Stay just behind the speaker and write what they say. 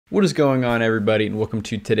What is going on, everybody, and welcome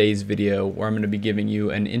to today's video where I'm going to be giving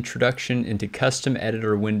you an introduction into custom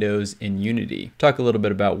editor windows in Unity. Talk a little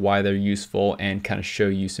bit about why they're useful and kind of show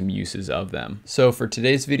you some uses of them. So for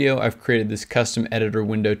today's video, I've created this custom editor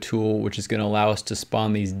window tool, which is going to allow us to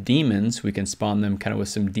spawn these daemons. We can spawn them kind of with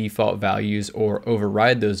some default values or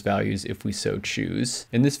override those values if we so choose.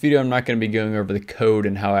 In this video, I'm not going to be going over the code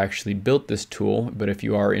and how I actually built this tool, but if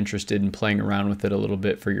you are interested in playing around with it a little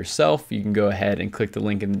bit for yourself, you can go ahead and click the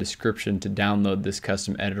link in the description to download this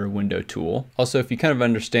custom editor window tool. Also, if you kind of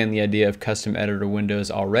understand the idea of custom editor windows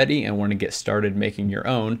already and want to get started making your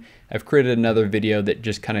own, I've created another video that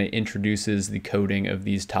just kind of introduces the coding of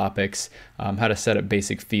these topics, how to set up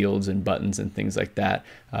basic fields and buttons and things like that.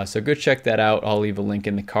 So go check that out. I'll leave a link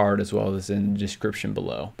in the card as well as in the description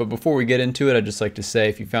below. But before we get into it, I'd just like to say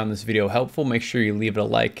if you found this video helpful, make sure you leave it a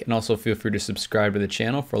like, and also feel free to subscribe to the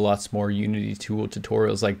channel for lots more Unity tool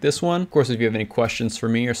tutorials like this one. Of course, if you have any questions for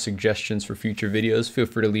me or suggestions for future videos, feel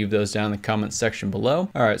free to leave those down in the comments section below.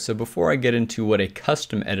 All right, so before I get into what a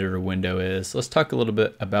custom editor window is, let's talk a little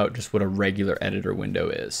bit about just what a regular editor window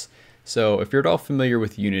is. So if you're at all familiar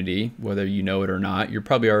with Unity, whether you know it or not, you're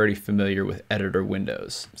probably already familiar with editor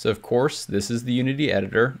windows. So of course, this is the Unity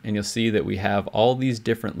editor, and you'll see that we have all these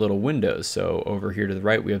different little windows. So over here to the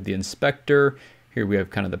right, we have the inspector. Here we have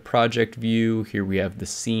kind of the project view. Here we have the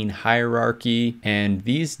scene hierarchy. And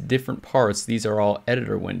these different parts, these are all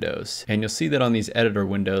editor windows. And you'll see that on these editor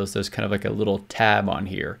windows, there's kind of like a little tab on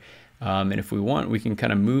here. And if we want, we can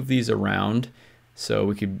kind of move these around. So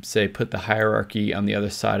we could say put the hierarchy on the other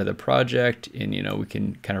side of the project, and we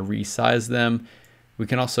can kind of resize them. We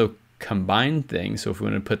can also combine things. So if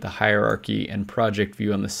we want to put the hierarchy and project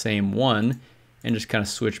view on the same one and just kind of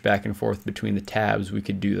switch back and forth between the tabs, we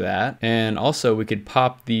could do that. And also we could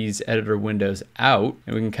pop these editor windows out,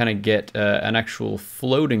 and we can kind of get an actual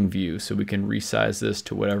floating view. So we can resize this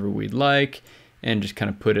to whatever we'd like and just kind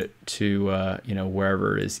of put it to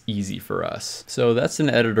wherever it is easy for us. So that's an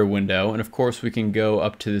editor window, and of course we can go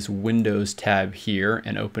up to this Windows tab here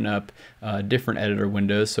and open up different editor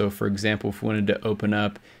windows. So for example, if we wanted to open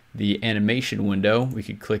up the animation window, we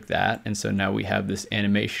could click that, and so now we have this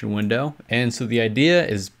animation window. And so the idea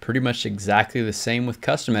is pretty much exactly the same with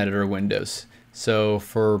custom editor windows. So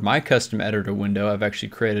for my custom editor window, I've actually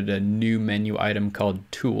created a new menu item called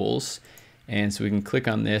Tools. And so we can click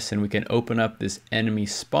on this and we can open up this enemy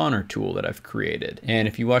spawner tool that I've created. And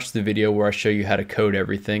if you watch the video where I show you how to code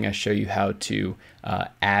everything, I show you how to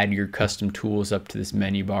add your custom tools up to this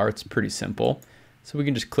menu bar. It's pretty simple. So we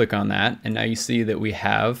can just click on that, and now you see that we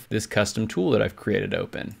have this custom tool that I've created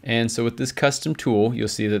open. And so with this custom tool, you'll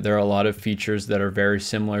see that there are a lot of features that are very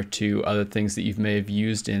similar to other things that you may have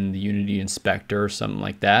used in the Unity inspector or something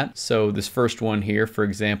like that. So this first one here, for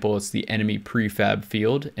example, it's the enemy prefab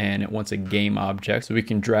field, and it wants a game object. So we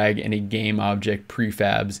can drag any game object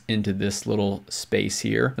prefabs into this little space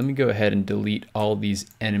here. Let me go ahead and delete all these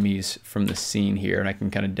enemies from the scene here, and I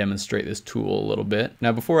can kind of demonstrate this tool a little bit.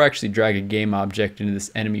 Now, before I actually drag a game object into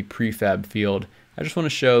this enemy prefab field, I just want to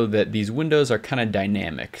show that these windows are kind of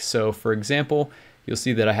dynamic. So for example, you'll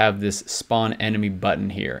see that I have this spawn enemy button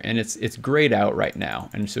here, and it's grayed out right now,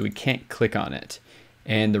 and so we can't click on it.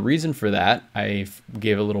 And the reason for that, I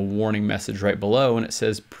gave a little warning message right below, and it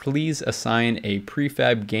says please assign a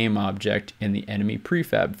prefab game object in the enemy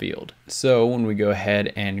prefab field. So when we go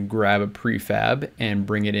ahead and grab a prefab and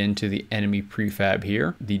bring it into the enemy prefab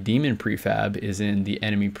here, the daemon prefab is in the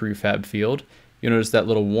enemy prefab field. You'll notice that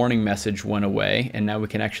little warning message went away, and now we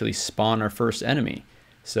can actually spawn our first enemy.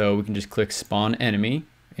 So we can just click spawn enemy,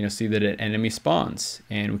 and you'll see that an enemy spawns,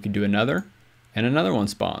 and we can do another, and another one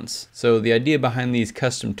spawns. So the idea behind these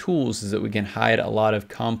custom tools is that we can hide a lot of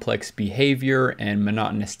complex behavior and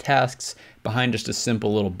monotonous tasks behind just a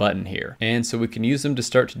simple little button here. And so we can use them to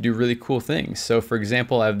start to do really cool things. So for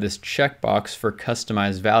example, I have this checkbox for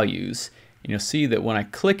customized values, and you'll see that when I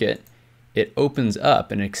click it, it opens up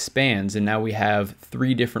and expands, and now we have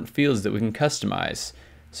 3 different fields that we can customize.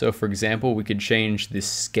 So for example, we could change the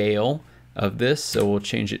scale of this, so we'll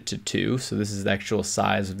change it to 2. So this is the actual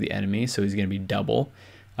size of the enemy, so he's going to be double.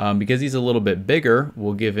 Because he's a little bit bigger,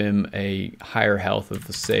 we'll give him a higher health of,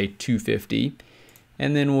 say, 250,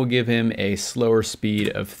 and then we'll give him a slower speed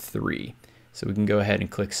of 3. So we can go ahead and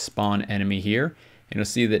click spawn enemy here, and you'll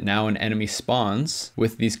see that now an enemy spawns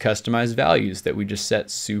with these customized values that we just set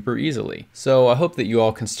super easily. So I hope that you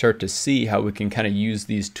all can start to see how we can kind of use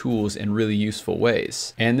these tools in really useful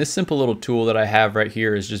ways. And this simple little tool that I have right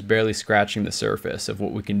here is just barely scratching the surface of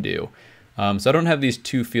what we can do. So I don't have these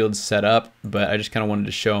 2 fields set up, but I just kind of wanted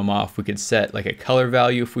to show them off. We could set like a color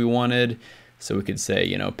value if we wanted. So we could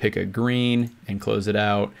say, pick a green and close it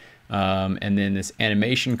out. And then this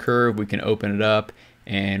animation curve, we can open it up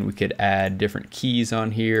and we could add different keys on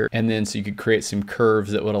here. And then so you could create some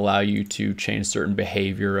curves that would allow you to change certain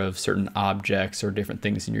behavior of certain objects or different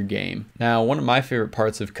things in your game. Now, one of my favorite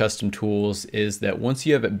parts of custom tools is that once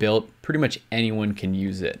you have it built, pretty much anyone can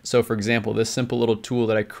use it. So for example, this simple little tool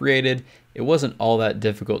that I created, it wasn't all that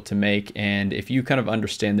difficult to make, and if you kind of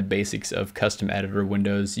understand the basics of custom editor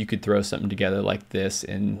windows, you could throw something together like this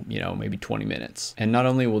in, maybe 20 minutes. And not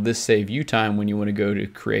only will this save you time when you want to go to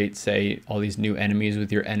create, say, all these new enemies with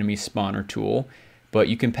your enemy spawner tool, but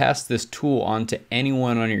you can pass this tool on to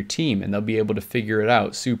anyone on your team and they'll be able to figure it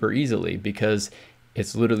out super easily because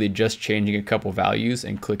it's literally just changing a couple values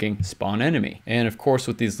and clicking spawn enemy. And of course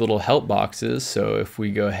with these little help boxes, so if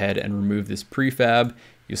we go ahead and remove this prefab,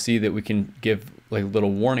 you'll see that we can give like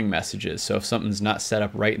little warning messages. So if something's not set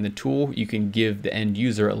up right in the tool, you can give the end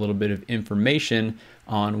user a little bit of information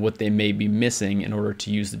on what they may be missing in order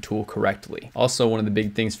to use the tool correctly. Also, one of the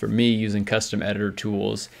big things for me using custom editor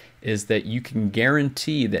tools is that you can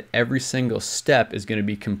guarantee that every single step is going to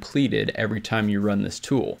be completed every time you run this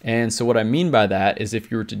tool. And so what I mean by that is if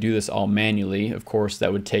you were to do this all manually, of course,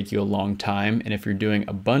 that would take you a long time. And if you're doing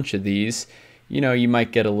a bunch of these, you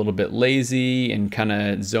might get a little bit lazy and kind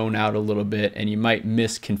of zone out a little bit, and you might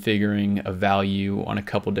miss configuring a value on a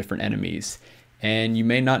couple different enemies. And you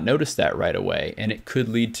may not notice that right away, and it could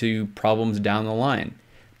lead to problems down the line.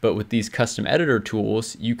 But with these custom editor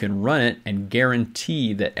tools, you can run it and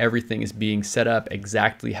guarantee that everything is being set up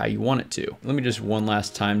exactly how you want it to. Let me just one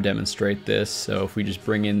last time demonstrate this. So if we just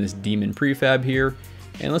bring in this daemon prefab here,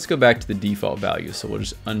 and let's go back to the default values. So we'll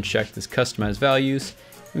just uncheck this customize values.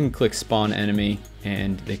 We can click spawn enemy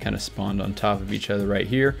and they kind of spawned on top of each other right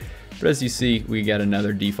here. But as you see, we got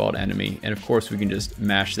another default enemy. And of course we can just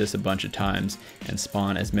mash this a bunch of times and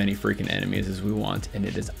spawn as many freaking enemies as we want. And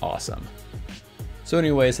it is awesome. So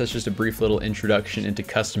anyways, that's just a brief little introduction into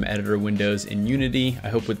custom editor windows in Unity. I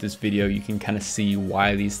hope with this video you can kind of see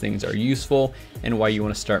why these things are useful and why you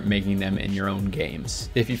want to start making them in your own games.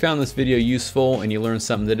 If you found this video useful and you learned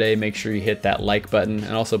something today, make sure you hit that like button,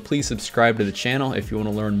 and also please subscribe to the channel if you want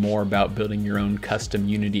to learn more about building your own custom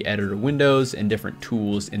Unity editor windows and different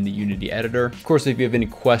tools in the Unity editor. Of course, if you have any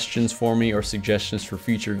questions for me or suggestions for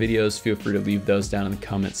future videos, feel free to leave those down in the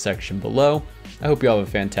comments section below. I hope you all have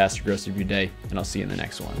a fantastic rest of your day, and I'll see you in the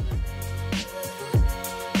next one.